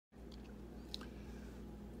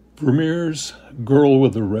Vermeer's Girl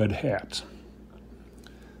with the Red Hat.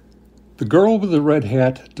 The girl with the red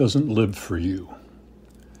hat doesn't live for you.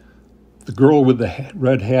 The girl with the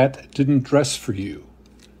red hat didn't dress for you.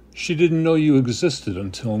 She didn't know you existed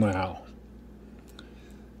until now.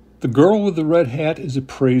 The girl with the red hat is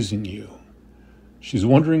appraising you. She's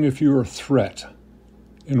wondering if you're a threat,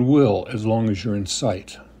 and will as long as you're in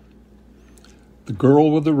sight. The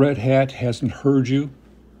girl with the red hat hasn't heard you,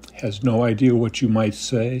 has no idea what you might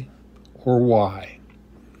say or why.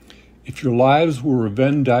 If your lives were a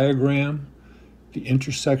Venn diagram, the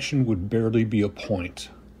intersection would barely be a point.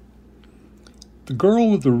 The girl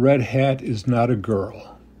with the red hat is not a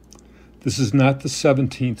girl. This is not the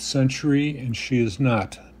 17th century, and she is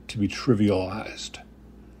not to be trivialized.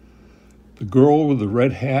 The girl with the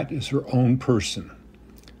red hat is her own person.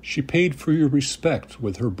 She paid for your respect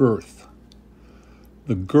with her birth.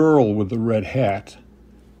 The girl with the red hat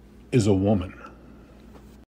is a woman.